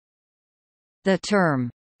The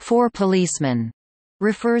term, four policemen,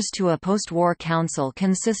 refers to a post-war council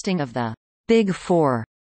consisting of the Big Four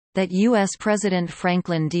that U.S. President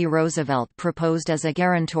Franklin D. Roosevelt proposed as a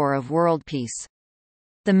guarantor of world peace.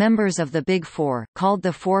 The members of the Big Four, called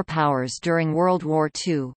the Four Powers during World War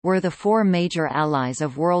II, were the four major allies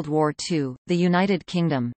of World War II, the United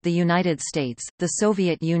Kingdom, the United States, the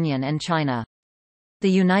Soviet Union and China. The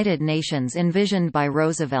United Nations envisioned by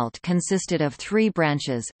Roosevelt consisted of three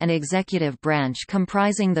branches, an executive branch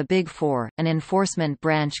comprising the Big Four, an enforcement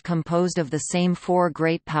branch composed of the same four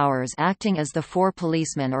great powers acting as the four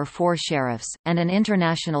policemen or four sheriffs, and an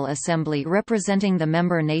international assembly representing the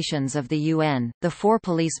member nations of the UN. The four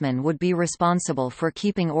policemen would be responsible for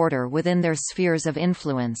keeping order within their spheres of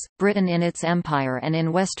influence, Britain in its empire and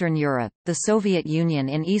in Western Europe, the Soviet Union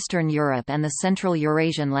in Eastern Europe and the Central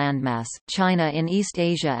Eurasian landmass, China in East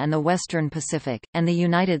Asia and the Western Pacific, and the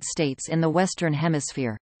United States in the Western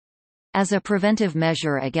Hemisphere. As a preventive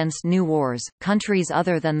measure against new wars, countries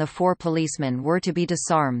other than the four policemen were to be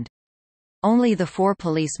disarmed. Only the four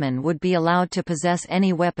policemen would be allowed to possess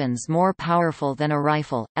any weapons more powerful than a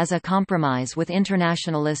rifle. As a compromise with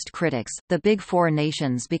internationalist critics, the Big Four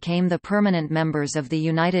nations became the permanent members of the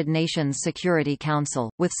United Nations Security Council,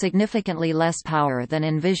 with significantly less power than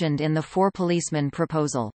envisioned in the four policemen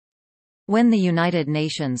proposal. When the United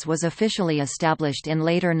Nations was officially established in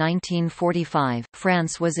later 1945,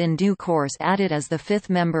 France was in due course added as the fifth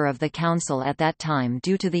member of the Council at that time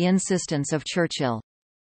due to the insistence of Churchill.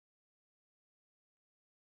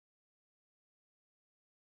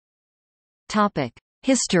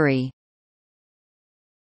 History.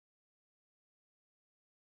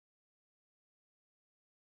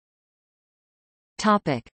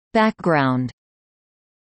 Background.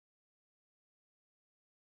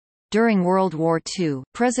 During World War II,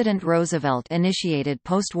 President Roosevelt initiated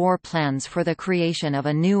post-war plans for the creation of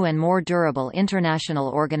a new and more durable international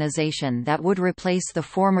organization that would replace the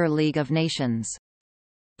former League of Nations.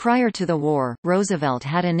 Prior to the war, Roosevelt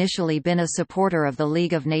had initially been a supporter of the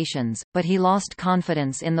League of Nations, but he lost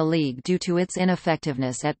confidence in the League due to its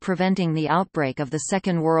ineffectiveness at preventing the outbreak of the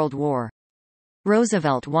Second World War.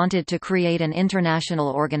 Roosevelt wanted to create an international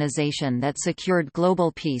organization that secured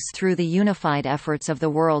global peace through the unified efforts of the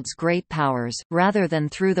world's great powers, rather than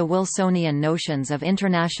through the Wilsonian notions of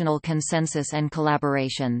international consensus and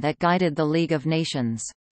collaboration that guided the League of Nations.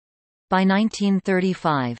 By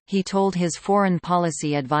 1935, he told his foreign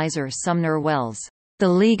policy advisor Sumner Welles, "The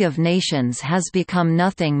League of Nations has become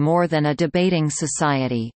nothing more than a debating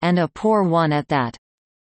society, and a poor one at that."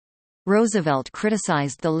 Roosevelt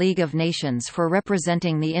criticized the League of Nations for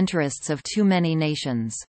representing the interests of too many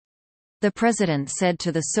nations. The president said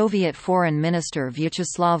to the Soviet Foreign Minister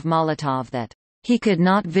Vyacheslav Molotov that, "He could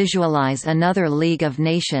not visualize another League of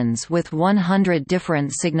Nations with 100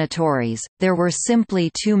 different signatories, there were simply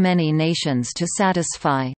too many nations to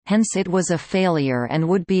satisfy, hence it was a failure and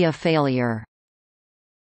would be a failure."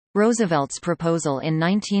 Roosevelt's proposal in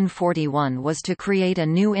 1941 was to create a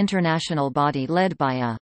new international body led by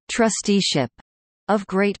a trusteeship of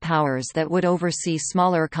great powers that would oversee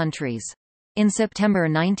smaller countries. In September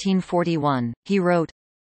 1941, he wrote,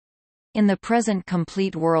 "In the present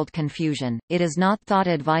complete world confusion, it is not thought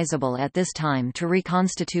advisable at this time to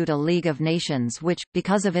reconstitute a League of Nations which,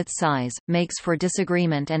 because of its size, makes for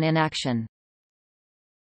disagreement and inaction.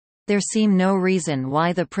 There seem no reason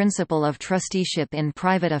why the principle of trusteeship in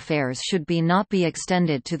private affairs should not be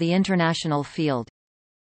extended to the international field.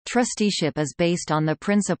 Trusteeship is based on the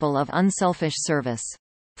principle of unselfish service.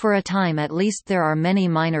 For a time at least there are many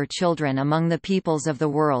minor children among the peoples of the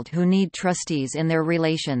world who need trustees in their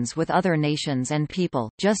relations with other nations and people,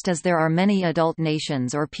 just as there are many adult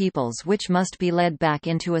nations or peoples which must be led back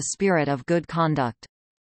into a spirit of good conduct."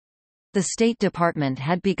 The State Department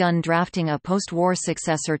had begun drafting a post-war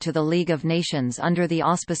successor to the League of Nations under the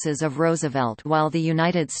auspices of Roosevelt while the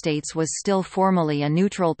United States was still formally a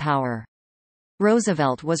neutral power.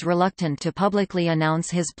 Roosevelt was reluctant to publicly announce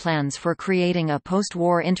his plans for creating a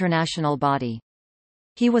post-war international body.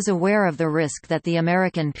 He was aware of the risk that the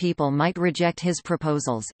American people might reject his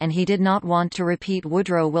proposals, and he did not want to repeat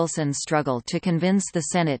Woodrow Wilson's struggle to convince the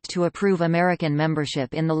Senate to approve American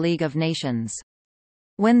membership in the League of Nations.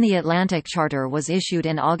 When the Atlantic Charter was issued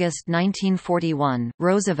in August 1941,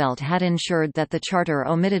 Roosevelt had ensured that the charter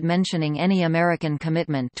omitted mentioning any American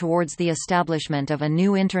commitment towards the establishment of a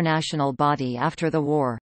new international body after the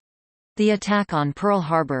war. The attack on Pearl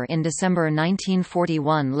Harbor in December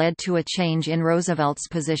 1941 led to a change in Roosevelt's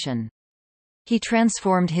position. He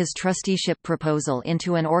transformed his trusteeship proposal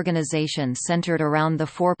into an organization centered around the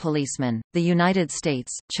four policemen, the United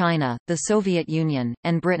States, China, the Soviet Union,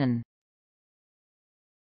 and Britain.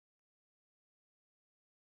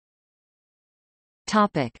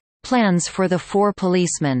 Plans for the four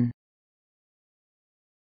policemen.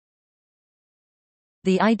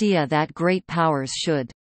 The idea that great powers should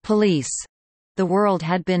police the world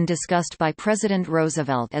had been discussed by President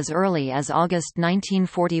Roosevelt as early as August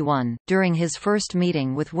 1941, during his first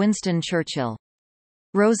meeting with Winston Churchill.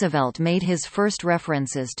 Roosevelt made his first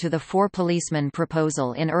references to the four policemen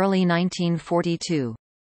proposal in early 1942.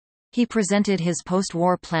 He presented his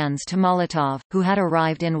post-war plans to Molotov, who had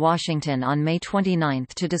arrived in Washington on May 29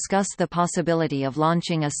 to discuss the possibility of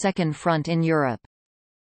launching a second front in Europe.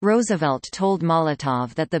 Roosevelt told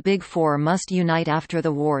Molotov that the Big Four must unite after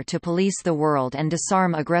the war to police the world and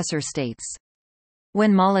disarm aggressor states.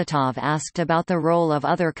 When Molotov asked about the role of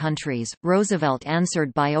other countries, Roosevelt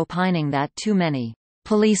answered by opining that too many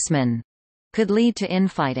policemen could lead to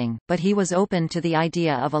infighting, but he was open to the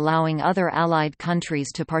idea of allowing other Allied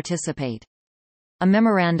countries to participate. A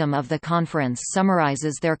memorandum of the conference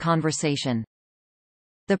summarizes their conversation.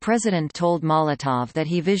 The President told Molotov that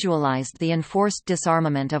he visualized the enforced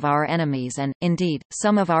disarmament of our enemies and, indeed,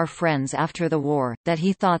 some of our friends after the war, that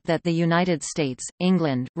he thought that the United States,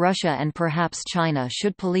 England, Russia and perhaps China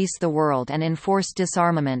should police the world and enforce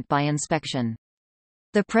disarmament by inspection.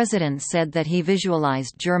 The President said that he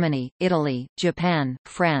visualized Germany, Italy, Japan,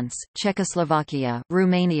 France, Czechoslovakia,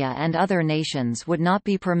 Romania and other nations would not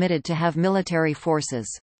be permitted to have military forces.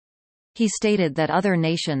 He stated that other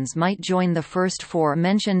nations might join the first four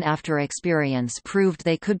mentioned after experience proved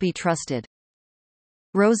they could be trusted.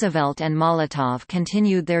 Roosevelt and Molotov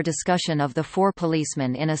continued their discussion of the four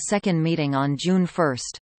policemen in a second meeting on June 1.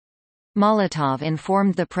 Molotov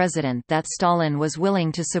informed the President that Stalin was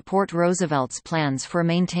willing to support Roosevelt's plans for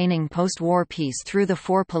maintaining post-war peace through the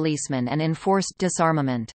four policemen and enforced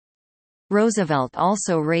disarmament. Roosevelt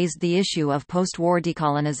also raised the issue of post-war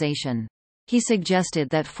decolonization. He suggested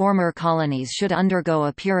that former colonies should undergo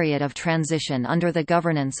a period of transition under the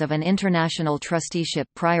governance of an international trusteeship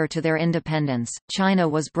prior to their independence. China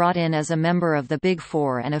was brought in as a member of the Big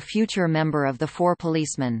Four and a future member of the Four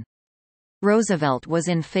Policemen. Roosevelt was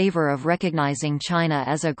in favor of recognizing China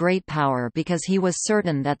as a great power because he was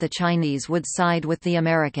certain that the Chinese would side with the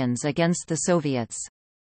Americans against the Soviets.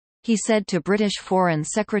 He said to British Foreign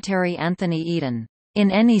Secretary Anthony Eden, "In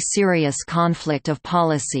any serious conflict of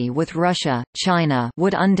policy with Russia, China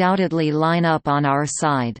would undoubtedly line up on our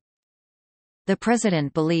side." The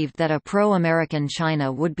President believed that a pro-American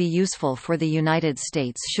China would be useful for the United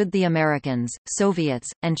States should the Americans, Soviets,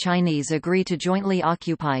 and Chinese agree to jointly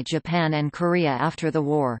occupy Japan and Korea after the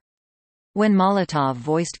war. When Molotov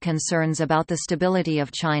voiced concerns about the stability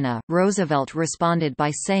of China, Roosevelt responded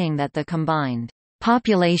by saying that the combined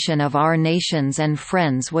population of our nations and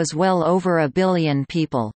friends was well over 1 billion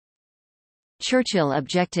people. Churchill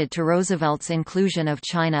objected to Roosevelt's inclusion of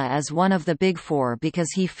China as one of the Big Four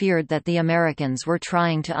because he feared that the Americans were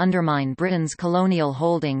trying to undermine Britain's colonial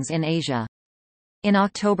holdings in Asia. In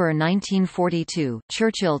October 1942,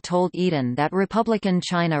 Churchill told Eden that Republican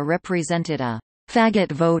China represented a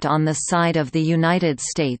faggot vote on the side of the United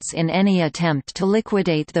States in any attempt to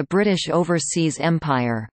liquidate the British overseas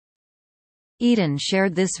empire. Eden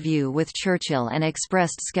shared this view with Churchill and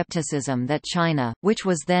expressed skepticism that China, which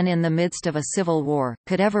was then in the midst of a civil war,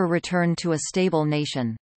 could ever return to a stable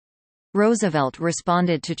nation. Roosevelt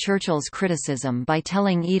responded to Churchill's criticism by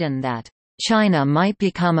telling Eden that, "China might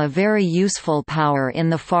become a very useful power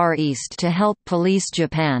in the Far East to help police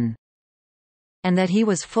Japan," and that he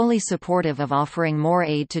was fully supportive of offering more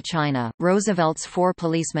aid to China. Roosevelt's Four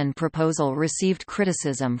Policemen proposal received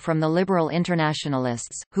criticism from the liberal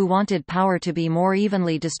internationalists, who wanted power to be more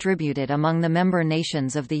evenly distributed among the member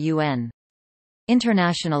nations of the UN.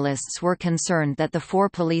 Internationalists were concerned that the Four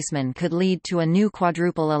Policemen could lead to a new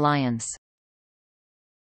quadruple alliance.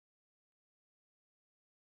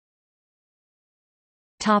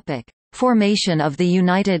 Topic: Formation of the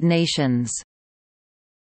United Nations.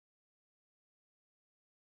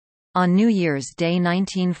 On New Year's Day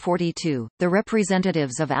 1942, the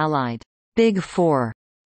representatives of Allied Big Four,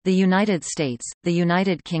 the United States, the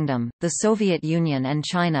United Kingdom, the Soviet Union and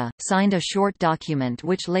China, signed a short document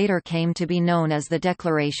which later came to be known as the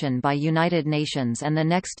Declaration by United Nations, and the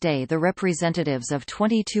next day the representatives of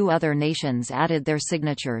 22 other nations added their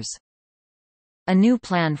signatures. A new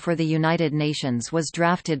plan for the United Nations was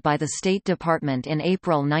drafted by the State Department in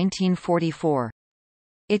April 1944.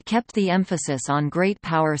 It kept the emphasis on great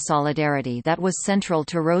power solidarity that was central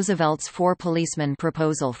to Roosevelt's Four Policemen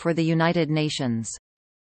proposal for the United Nations.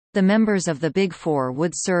 The members of the Big Four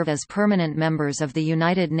would serve as permanent members of the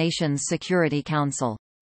United Nations Security Council.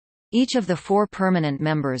 Each of the 4 permanent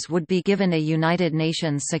members would be given a United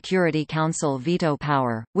Nations Security Council veto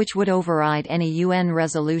power, which would override any UN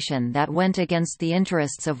resolution that went against the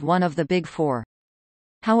interests of one of the Big Four.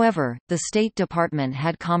 However, the State Department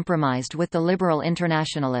had compromised with the liberal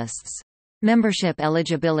internationalists. Membership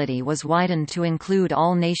eligibility was widened to include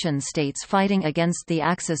all nation-states fighting against the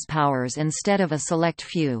Axis powers instead of a select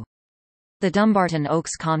few. The Dumbarton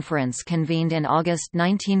Oaks Conference convened in August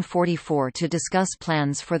 1944 to discuss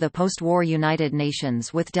plans for the post-war United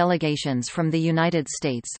Nations with delegations from the United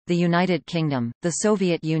States, the United Kingdom, the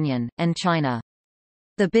Soviet Union, and China.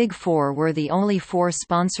 The Big Four were the only 4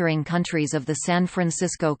 sponsoring countries of the San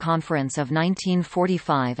Francisco Conference of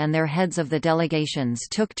 1945, and their heads of the delegations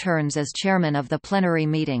took turns as chairmen of the plenary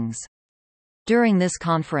meetings. During this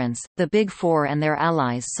conference, the Big Four and their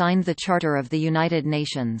allies signed the Charter of the United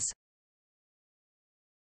Nations.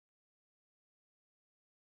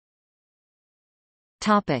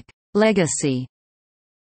 Legacy.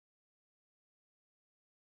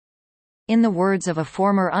 In the words of a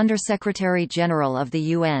former Undersecretary-General of the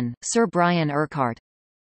UN, Sir Brian Urquhart,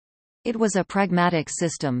 it was a pragmatic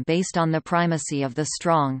system based on the primacy of the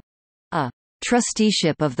strong—a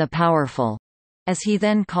trusteeship of the powerful, as he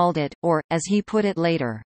then called it, or, as he put it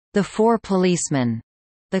later, the 4 policemen.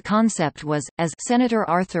 The concept was, as Senator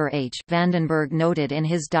Arthur H. Vandenberg noted in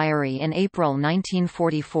his diary in April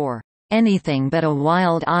 1944, anything but a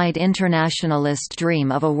wild-eyed internationalist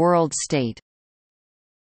dream of a world state.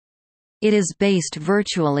 It is based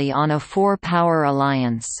virtually on a 4-power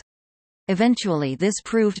alliance. Eventually this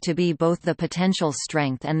proved to be both the potential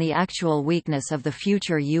strength and the actual weakness of the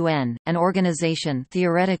future UN, an organization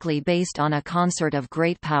theoretically based on a concert of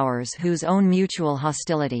great powers whose own mutual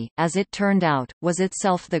hostility, as it turned out, was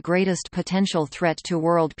itself the greatest potential threat to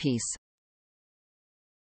world peace.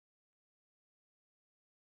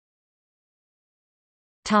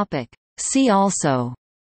 See also: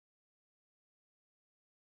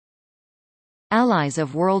 Allies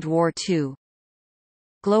of World War II,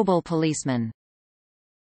 Global policeman.